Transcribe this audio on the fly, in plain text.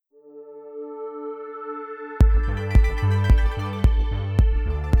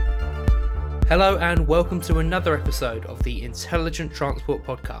Hello and welcome to another episode of the Intelligent Transport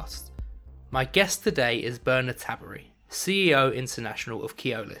Podcast. My guest today is Bernard Tabary, CEO International of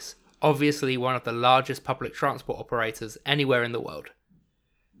Keolis, obviously one of the largest public transport operators anywhere in the world.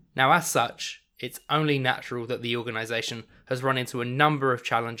 Now, as such, it's only natural that the organisation has run into a number of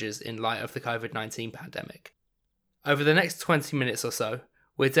challenges in light of the COVID-19 pandemic. Over the next 20 minutes or so,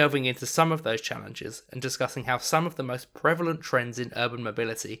 we're delving into some of those challenges and discussing how some of the most prevalent trends in urban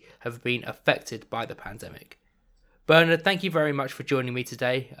mobility have been affected by the pandemic. Bernard, thank you very much for joining me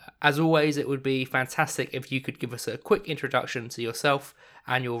today. As always, it would be fantastic if you could give us a quick introduction to yourself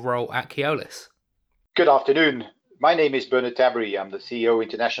and your role at Keolis. Good afternoon. My name is Bernard Tabary. I'm the CEO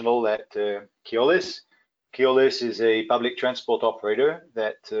International at Keolis. Keolis is a public transport operator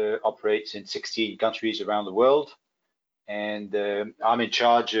that operates in 16 countries around the world. And I'm in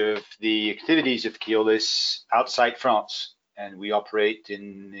charge of the activities of Keolis outside France. And we operate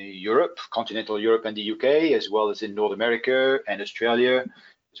in Europe, continental Europe and the UK, as well as in North America and Australia,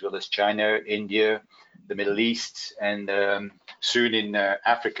 as well as China, India, the Middle East, and soon in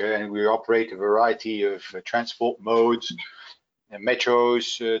Africa. And we operate a variety of transport modes,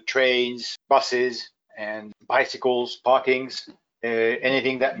 metros, trains, buses, and bicycles, parkings,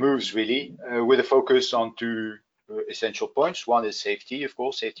 anything that moves really, with a focus on two essential points. One is safety, of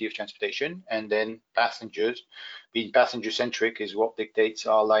course, safety of transportation, and then passengers. Being passenger-centric is what dictates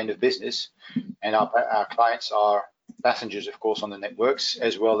our line of business, and our clients are passengers, of course, on the networks,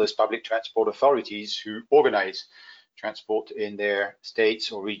 as well as public transport authorities who organize transport in their states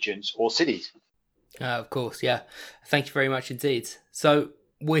or regions or cities. Of course, yeah. Thank you very much indeed. So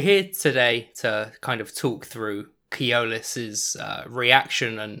we're here today to kind of talk through Keolis's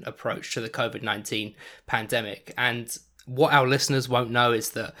reaction and approach to the COVID-19 pandemic. And what our listeners won't know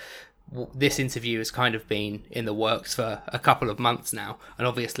is that this interview has kind of been in the works for a couple of months now. And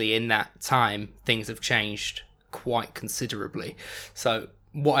obviously in that time, things have changed quite considerably. So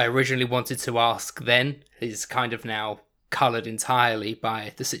what I originally wanted to ask then is kind of now coloured entirely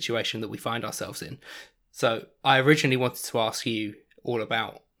by the situation that we find ourselves in. So I originally wanted to ask you all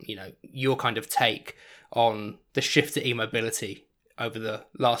about, your kind of take on the shift to e-mobility over the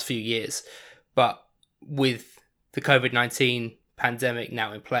last few years. But with the COVID-19 pandemic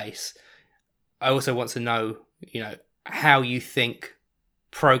now in place, I also want to know, how you think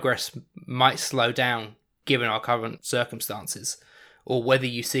progress might slow down given our current circumstances, or whether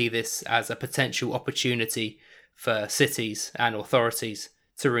you see this as a potential opportunity for cities and authorities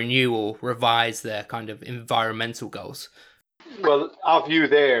to renew or revise their kind of environmental goals. Well, our view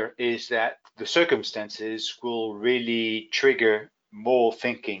there is that the circumstances will really trigger more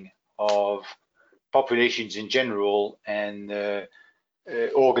thinking of populations in general and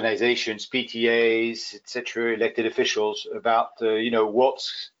organizations, PTAs, etc., elected officials about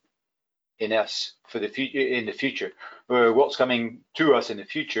what's in us for the future, in the future, what's coming to us in the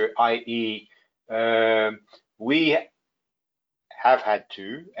future, i.e., we have had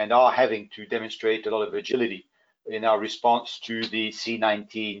to and are having to demonstrate a lot of agility in our response to the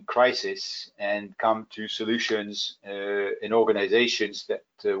C-19 crisis and come to solutions in organizations that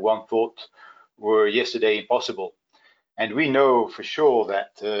one thought were yesterday impossible. And we know for sure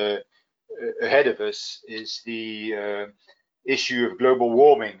that ahead of us is the issue of global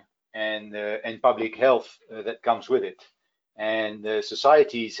warming and public health that comes with it. And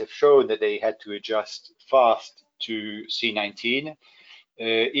societies have shown that they had to adjust fast to C-19.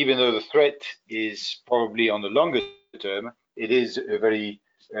 Even though the threat is probably on the longer term, it is a very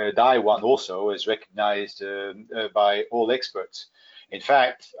dire one also, as recognized by all experts. In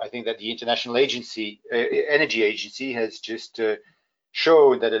fact, I think that the International Energy Agency has just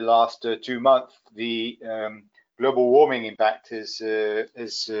shown that in the last 2 months, the global warming impact or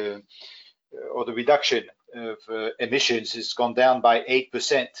the reduction of emissions has gone down by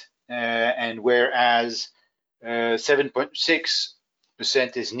 8%, and whereas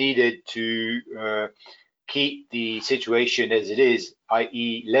 7.6% is needed to keep the situation as it is,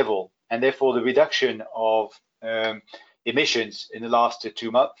 i.e. level, and therefore the reduction of emissions in the last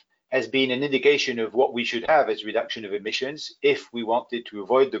 2 months has been an indication of what we should have as reduction of emissions if we wanted to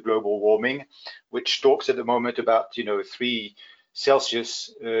avoid the global warming, which talks at the moment about 3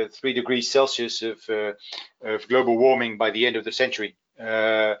 degrees Celsius of global warming by the end of the century.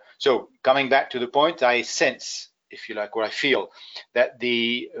 So coming back to the point, I sense, if you like, or I feel that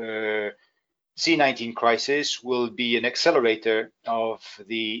the C-19 crisis will be an accelerator of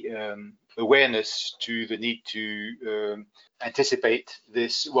the awareness to the need to anticipate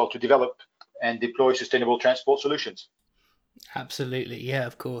this, to develop and deploy sustainable transport solutions. Absolutely, yeah,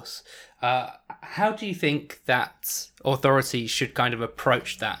 of course. How do you think that authorities should kind of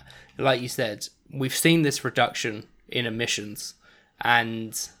approach that? Like you said, we've seen this reduction in emissions,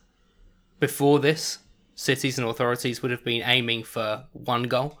 and before this, cities and authorities would have been aiming for one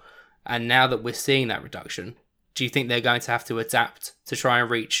goal, and now that we're seeing that reduction, do you think they're going to have to adapt to try and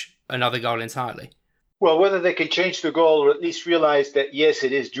reach another goal entirely? Well, whether they can change the goal or at least realize that, yes,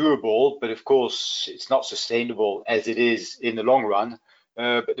 it is durable, but of course it's not sustainable as it is in the long run.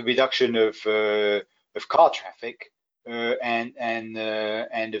 But the reduction of car traffic and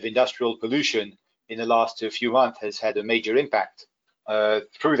of industrial pollution in the last few months has had a major impact.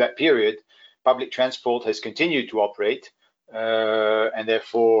 Through that period, public transport has continued to operate, and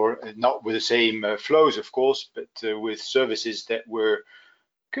therefore not with the same flows, of course, but with services that were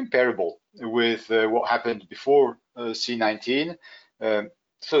comparable with what happened before C19.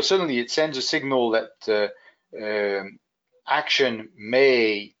 So suddenly it sends a signal that action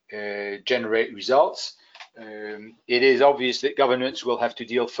may generate results. It is obvious that governments will have to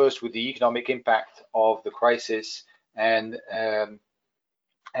deal first with the economic impact of the crisis and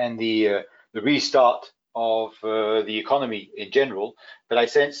the restart of the economy in general. But I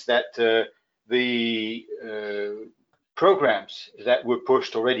sense that the programs that were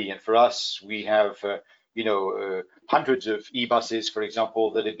pushed already, and for us, we have hundreds of e-buses, for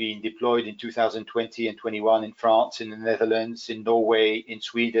example, that have been deployed in 2020 and 21 in France, in the Netherlands, in Norway, in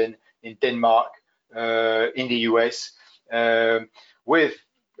Sweden, in Denmark, in the US, with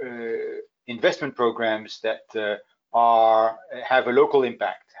investment programs that have a local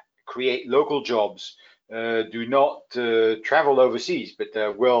impact, create local jobs, do not travel overseas,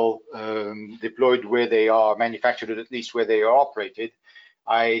 but well deployed where they are manufactured, or at least where they are operated.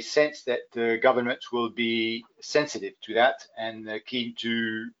 I sense that governments will be sensitive to that and keen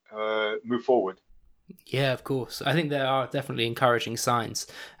to move forward. Yeah, of course. I think there are definitely encouraging signs.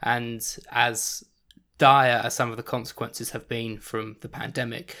 And as dire as some of the consequences have been from the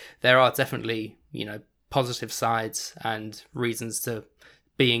pandemic, there are definitely, positive sides and reasons to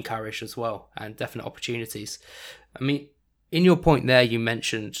be encouraged as well, and definite opportunities. I mean, in your point there, you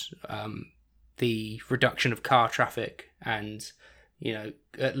mentioned the reduction of car traffic and,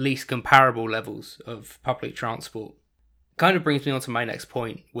 at least comparable levels of public transport. Kind of brings me on to my next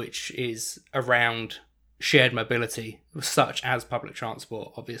point, which is around shared mobility, such as public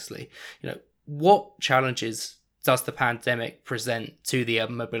transport, obviously. What challenges does the pandemic present to the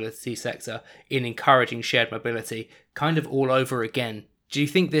urban mobility sector in encouraging shared mobility kind of all over again? Do you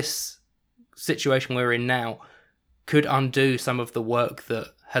think this situation we're in now could undo some of the work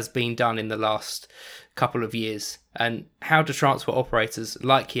that has been done in the last couple of years? And how do transport operators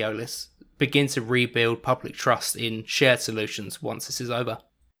like Keolis begin to rebuild public trust in shared solutions once this is over?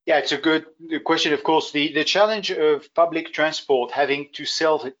 Yeah, it's a good question. Of course, the challenge of public transport having to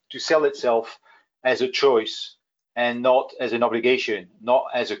sell itself as a choice and not as an obligation, not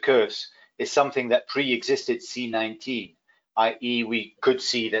as a curse, is something that pre-existed C19, i.e., we could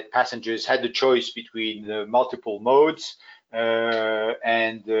see that passengers had the choice between the multiple modes,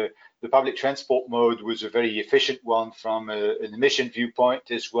 and the public transport mode was a very efficient one from an emission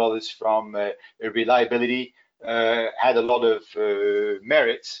viewpoint as well as from a reliability. Had a lot of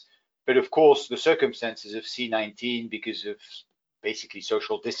merits, but of course the circumstances of C19, because of basically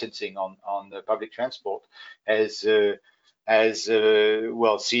social distancing on the public transport, has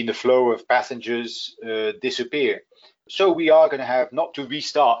well seen the flow of passengers disappear. So we are going to have not to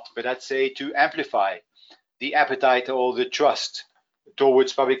restart, but I'd say to amplify the appetite or the trust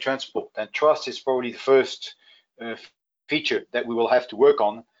towards public transport. And trust is probably the first feature that we will have to work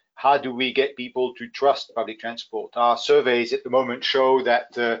on. How do we get people to trust public transport? Our surveys at the moment show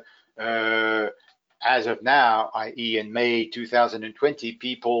that as of now, i.e. in May 2020,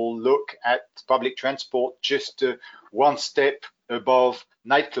 people look at public transport just one step above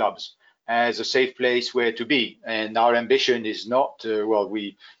nightclubs as a safe place where to be. And our ambition is not, well,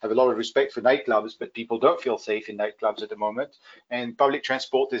 we have a lot of respect for nightclubs, but people don't feel safe in nightclubs at the moment. And public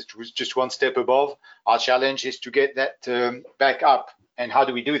transport is just one step above. Our challenge is to get that back up. And how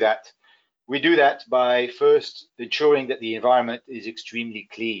do we do that? We do that by first ensuring that the environment is extremely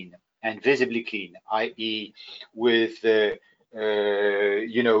clean and visibly clean, i.e. with daily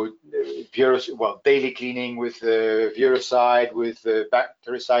cleaning with virucide, with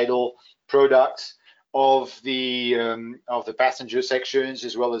bactericidal products of the passenger sections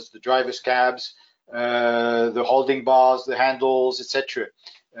as well as the driver's cabs, the holding bars, the handles, etc.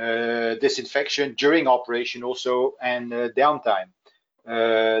 Disinfection during operation also, and downtime.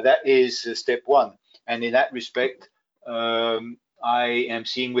 That is step one. And in that respect, I am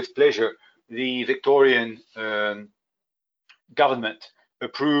seeing with pleasure the Victorian government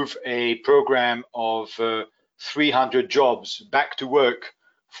approve a program of 300 jobs back to work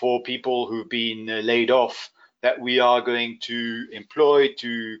for people who've been laid off, that we are going to employ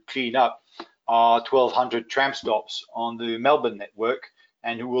to clean up our 1,200 tram stops on the Melbourne network,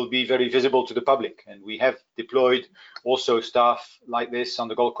 and who will be very visible to the public. And we have deployed also staff like this on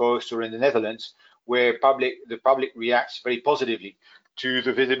the Gold Coast or in the Netherlands, where the public reacts very positively to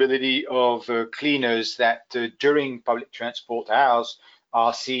the visibility of cleaners that during public transport hours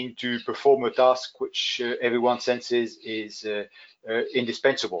are seen to perform a task which everyone senses is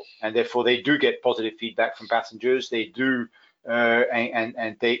indispensable, and therefore they do get positive feedback from passengers. They do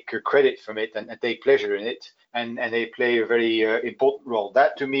and take credit from it and take pleasure in it, and they play a very important role.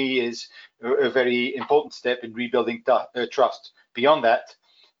 That to me is a very important step in rebuilding trust. Beyond that,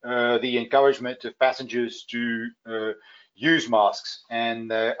 the encouragement of passengers to use masks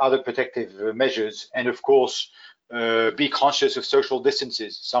and other protective measures, and of course be conscious of social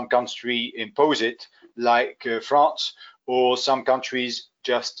distances. Some countries impose it, like France, or some countries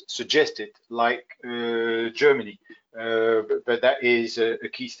just suggest it, like Germany. But that is a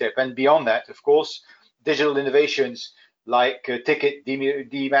key step. And beyond that, of course, digital innovations like ticket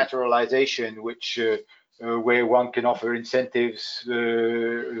dematerialization, which where one can offer incentives,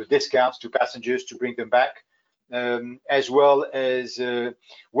 discounts to passengers to bring them back, as well as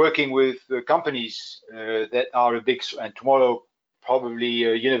working with companies that are a big, and tomorrow probably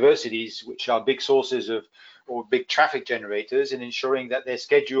universities, which are big sources of or big traffic generators, and ensuring that their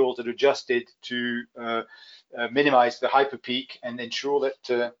schedules are adjusted to minimize the hyper peak and ensure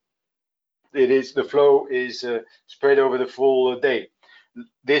that the flow is spread over the full day.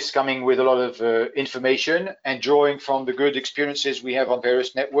 This coming with a lot of information and drawing from the good experiences we have on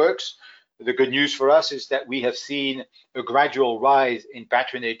various networks. The good news for us is that we have seen a gradual rise in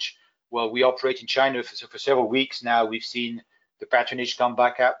patronage. Well, we operate in China for several weeks now. We've seen the patronage come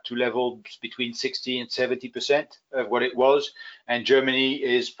back up to levels between 60 and 70% of what it was. And Germany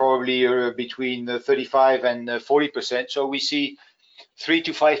is probably between 35 and 40%. So we see 3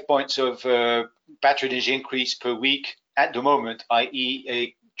 to 5 points of patronage increase per week at the moment, i.e.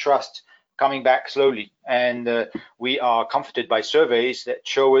 a trust coming back slowly. And we are comforted by surveys that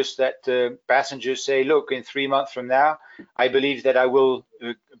show us that passengers say, look, in 3 months from now, I believe that I will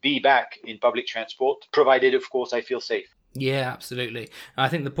be back in public transport, provided, of course, I feel safe. Yeah, absolutely. I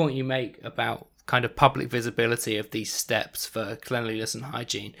think the point you make about kind of public visibility of these steps for cleanliness and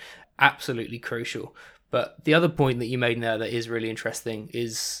hygiene, absolutely crucial. But the other point that you made there that is really interesting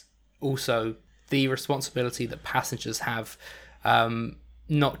is also the responsibility that passengers have,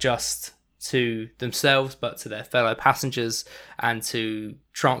 not just to themselves, but to their fellow passengers and to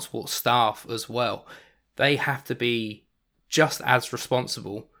transport staff as well. They have to be just as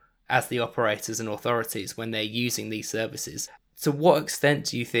responsible as the operators and authorities when they're using these services. To what extent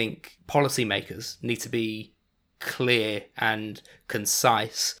do you think policymakers need to be clear and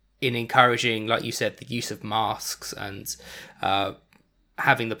concise in encouraging, like you said, the use of masks and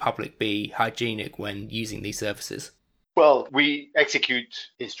having the public be hygienic when using these services? Well, we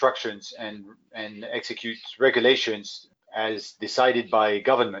execute instructions and execute regulations as decided by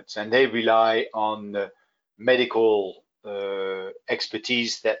governments, and they rely on medical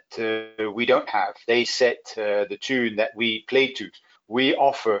expertise that we don't have. They set the tune that we play to. We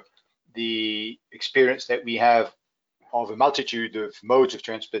offer the experience that we have of a multitude of modes of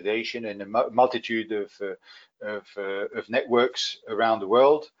transportation and a multitude of networks around the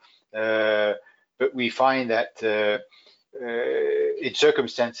world. But we find that in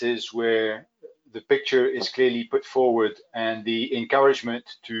circumstances where the picture is clearly put forward and the encouragement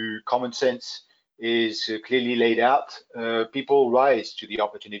to common sense is clearly laid out, people rise to the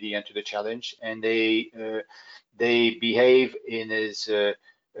opportunity and to the challenge, and they behave in as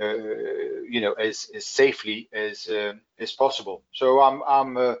safely as possible. So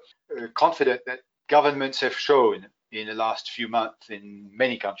I'm confident that governments have shown in the last few months in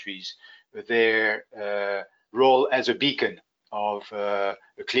many countries their role as a beacon of a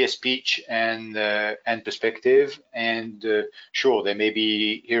clear speech and perspective. And sure, there may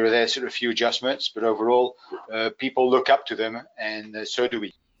be here or there sort of a few adjustments, but overall, people look up to them, and so do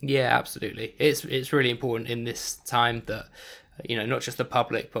we. Yeah, absolutely. It's really important in this time that not just the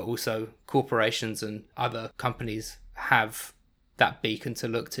public, but also corporations and other companies have that beacon to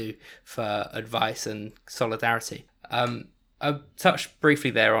look to for advice and solidarity. I touched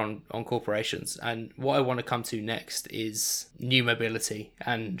briefly there on corporations, and what I want to come to next is new mobility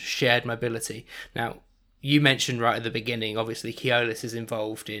and shared mobility. Now, you mentioned right at the beginning, obviously Keolis is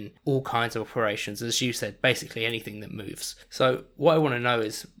involved in all kinds of operations, as you said, basically anything that moves. So what I want to know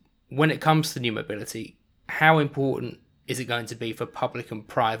is, when it comes to new mobility, how important is it going to be for public and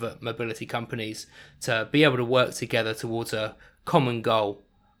private mobility companies to be able to work together towards a common goal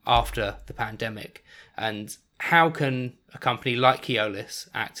after the pandemic? And how can a company like Keolis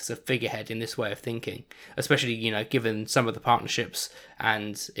act as a figurehead in this way of thinking, especially, given some of the partnerships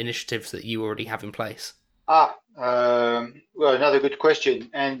and initiatives that you already have in place? Well, another good question.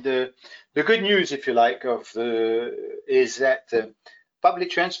 And the good news, if you like, is that public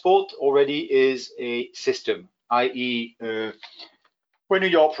transport already is a system, i.e., when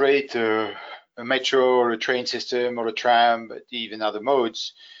you operate a metro or a train system or a tram, but even other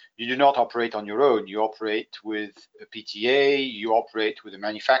modes, you do not operate on your own. You operate with a PTA, you operate with a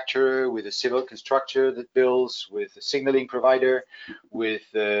manufacturer, with a civil constructor that builds, with a signaling provider, with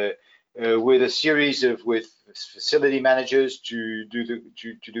a series of facility managers to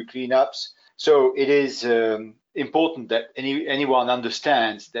do cleanups. So it is important that anyone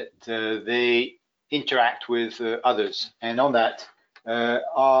understands that they interact with others, and on that,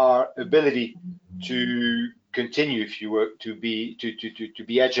 our ability to continue, if you work, to be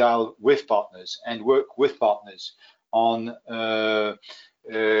agile with partners and work with partners on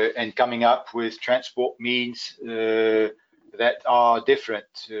and coming up with transport means that are different,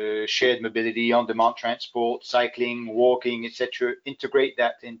 shared mobility, on-demand transport, cycling, walking, etc. Integrate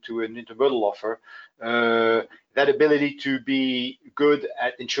that into an intermodal offer. That ability to be good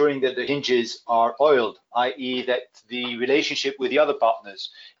at ensuring that the hinges are oiled, i.e. that the relationship with the other partners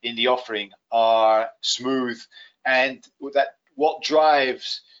in the offering are smooth, and that what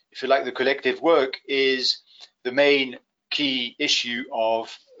drives, if you like, the collective work is the main key issue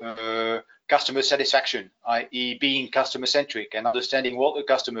of customer satisfaction, i.e. being customer centric and understanding what the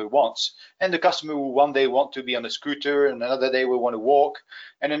customer wants. And the customer will one day want to be on a scooter, and another day will want to walk,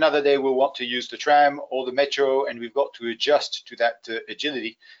 and another day will want to use the tram or the metro, and we've got to adjust to that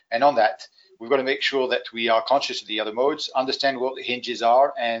agility. And on that, we've got to make sure that we are conscious of the other modes, understand what the hinges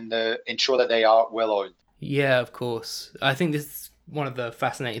are, and ensure that they are well oiled. Yeah, of course. I think this is one of the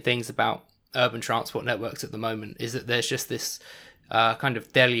fascinating things about urban transport networks at the moment, is that there's just this kind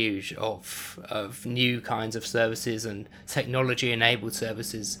of deluge of new kinds of services and technology-enabled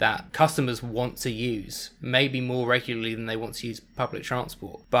services that customers want to use, maybe more regularly than they want to use public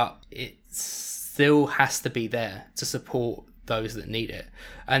transport. But it still has to be there to support those that need it.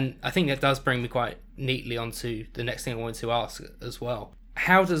 And I think that does bring me quite neatly onto the next thing I wanted to ask as well.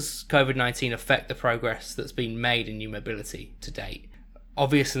 How does COVID-19 affect the progress that's been made in new mobility to date?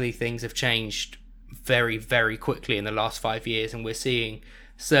 Obviously, things have changed very, very quickly in the last 5 years, and we're seeing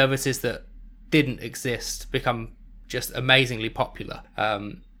services that didn't exist become just amazingly popular.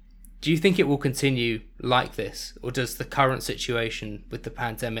 Do you think it will continue like this, or does the current situation with the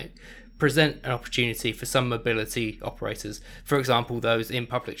pandemic present an opportunity for some mobility operators, for example those in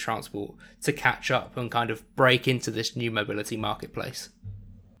public transport, to catch up and kind of break into this new mobility marketplace?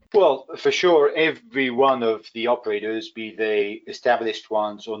 Well, for sure, every one of the operators, be they established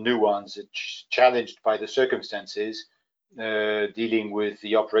ones or new ones, challenged by the circumstances, dealing with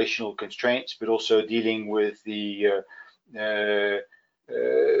the operational constraints, but also dealing with the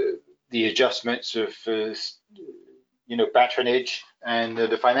adjustments of patronage and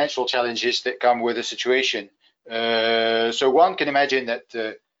the financial challenges that come with the situation. So one can imagine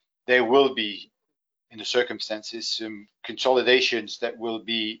that there will be, in the circumstances, some consolidations that will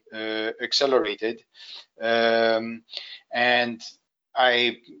be accelerated. And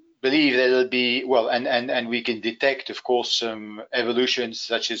I believe that it'll be, well, and we can detect, of course, some evolutions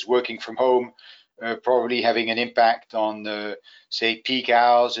such as working from home, probably having an impact on, say, peak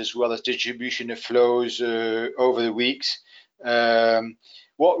hours, as well as distribution of flows over the weeks.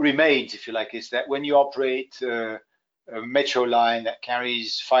 What remains, if you like, is that when you operate a metro line that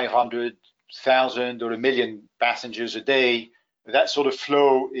carries 500,000 or 1 million passengers a day, that sort of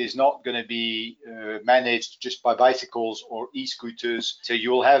flow is not going to be managed just by bicycles or e-scooters. So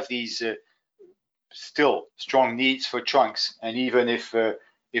you'll have these still strong needs for trunks, and even if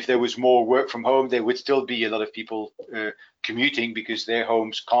there was more work from home, there would still be a lot of people commuting because their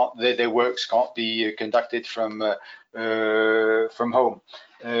homes can't, their works can't be conducted from home.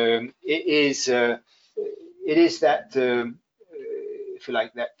 It is that, if you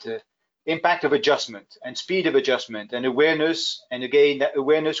like, that impact of adjustment and speed of adjustment and awareness. And again, that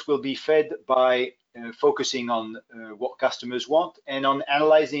awareness will be fed by focusing on what customers want and on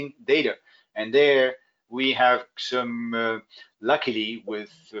analyzing data. And there we have some, luckily,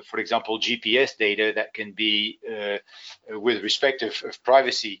 with, for example, GPS data that can be, with respect of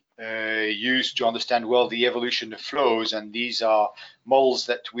privacy, used to understand well the evolution of flows. And these are models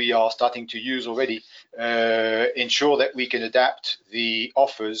that we are starting to use already, ensure that we can adapt the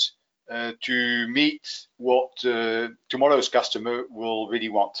offers to meet what tomorrow's customer will really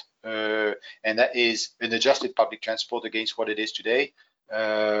want. And that is an adjusted public transport against what it is today,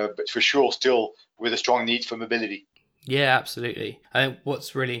 but for sure still with a strong need for mobility. Yeah, absolutely. I think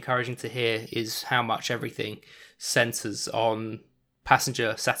what's really encouraging to hear is how much everything centers on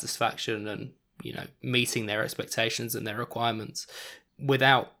passenger satisfaction and, meeting their expectations and their requirements.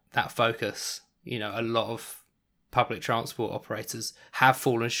 Without that focus, a lot of public transport operators have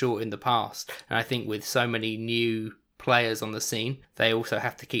fallen short in the past. And I think with so many new players on the scene, they also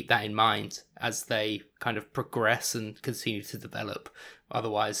have to keep that in mind as they kind of progress and continue to develop.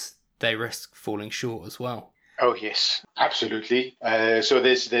 Otherwise, they risk falling short as well. Oh, yes, absolutely. So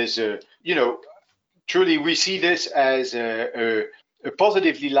there's truly we see this as a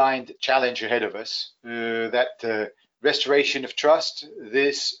positively lined challenge ahead of us, that restoration of trust,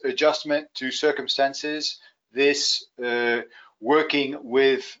 this adjustment to circumstances, this working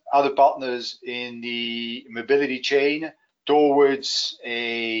with other partners in the mobility chain towards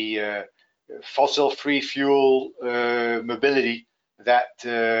a fossil-free fuel mobility that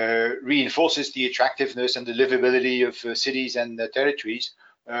reinforces the attractiveness and the livability of cities and territories.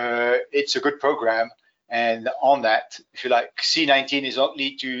 It's a good program, and on that, if you like, C19 is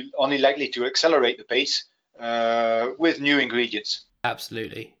only likely to accelerate the pace with new ingredients.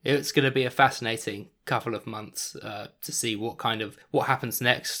 Absolutely, it's going to be a fascinating couple of months to see what happens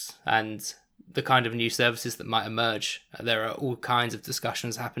next and the kind of new services that might emerge. There are all kinds of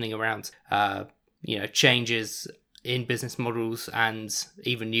discussions happening around, changes in business models and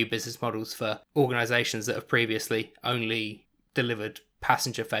even new business models for organizations that have previously only delivered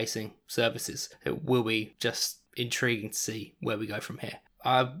passenger-facing services. It will be just intriguing to see where we go from here.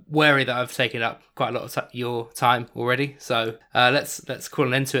 I'm wary that I've taken up quite a lot of your time already, so let's call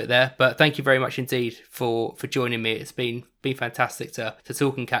an end to it there. But thank you very much indeed for joining me. It's been fantastic to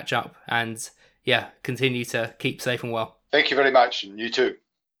talk and catch up, and continue to keep safe and well. Thank you very much, and you too.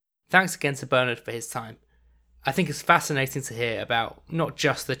 Thanks again to Bernard for his time. I think it's fascinating to hear about not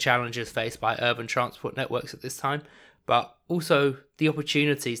just the challenges faced by urban transport networks at this time, but also the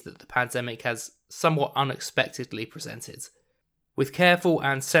opportunities that the pandemic has somewhat unexpectedly presented. With careful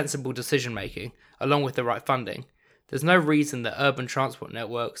and sensible decision making, along with the right funding, there's no reason that urban transport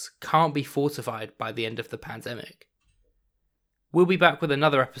networks can't be fortified by the end of the pandemic. We'll be back with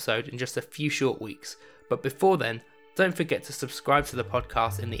another episode in just a few short weeks, but before then, don't forget to subscribe to the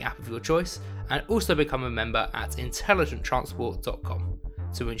podcast in the app of your choice and also become a member at intelligenttransport.com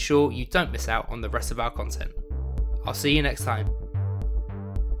to ensure you don't miss out on the rest of our content. I'll see you next time.